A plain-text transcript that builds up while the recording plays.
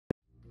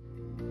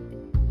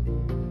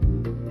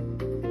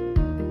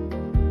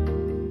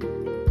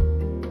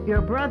Your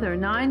Brother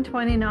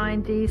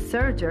 929D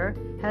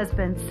serger has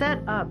been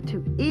set up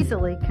to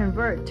easily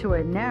convert to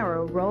a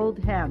narrow rolled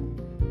hem.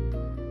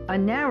 A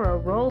narrow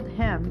rolled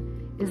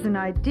hem is an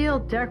ideal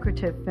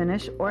decorative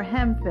finish or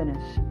hem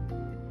finish.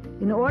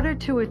 In order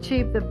to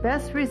achieve the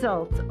best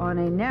results on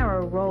a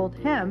narrow rolled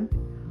hem,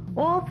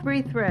 all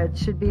 3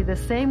 threads should be the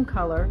same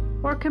color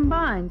or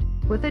combined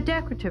with a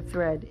decorative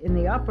thread in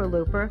the upper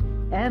looper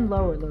and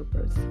lower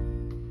loopers.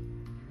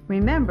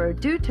 Remember,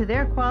 due to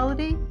their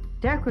quality,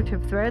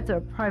 decorative threads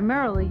are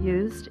primarily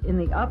used in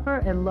the upper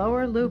and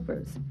lower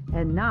loopers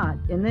and not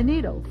in the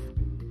needles.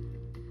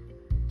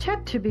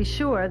 Check to be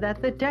sure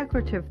that the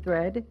decorative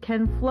thread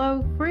can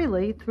flow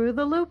freely through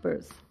the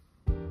loopers.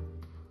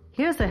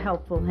 Here's a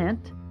helpful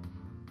hint.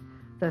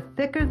 The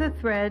thicker the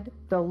thread,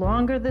 the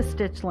longer the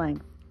stitch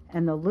length,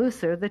 and the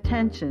looser the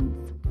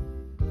tensions.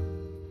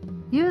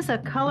 Use a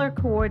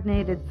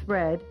color-coordinated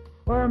thread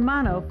or a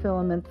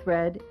monofilament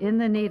thread in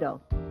the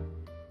needle.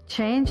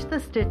 Change the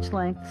stitch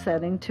length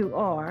setting to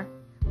R,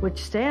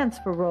 which stands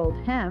for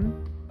rolled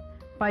hem,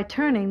 by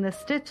turning the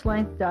stitch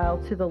length dial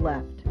to the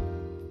left.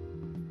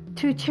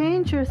 To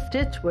change your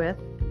stitch width,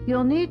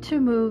 you'll need to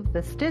move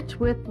the stitch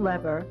width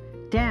lever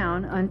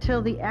down until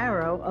the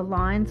arrow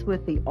aligns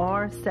with the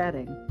R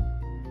setting.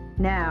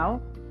 Now,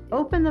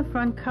 open the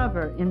front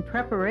cover in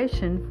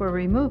preparation for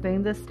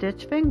removing the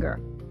stitch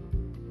finger.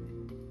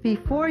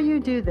 Before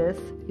you do this,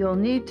 you'll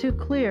need to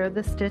clear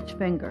the stitch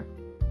finger.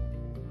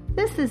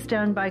 This is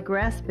done by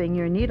grasping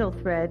your needle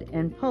thread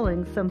and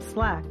pulling some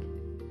slack.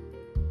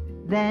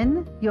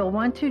 Then, you'll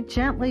want to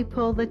gently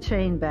pull the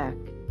chain back.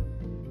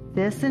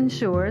 This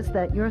ensures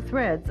that your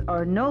threads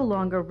are no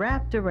longer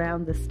wrapped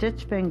around the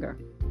stitch finger.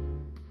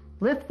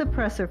 Lift the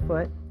presser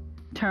foot,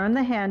 turn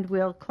the hand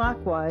wheel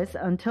clockwise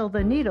until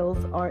the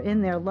needles are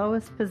in their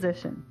lowest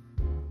position.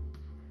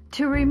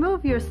 To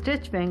remove your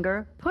stitch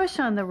finger, push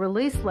on the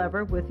release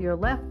lever with your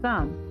left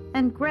thumb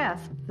and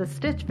grasp the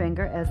stitch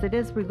finger as it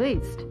is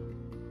released.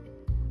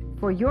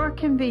 For your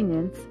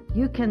convenience,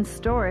 you can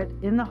store it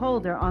in the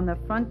holder on the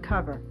front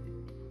cover.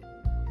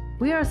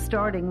 We are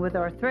starting with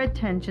our thread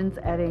tensions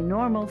at a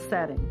normal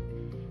setting.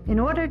 In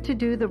order to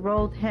do the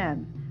rolled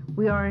hem,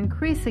 we are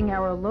increasing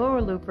our lower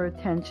looper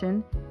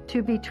tension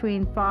to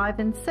between 5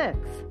 and 6.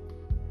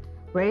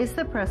 Raise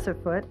the presser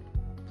foot,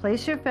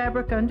 place your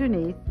fabric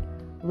underneath,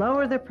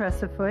 lower the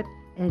presser foot,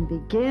 and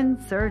begin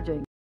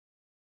serging.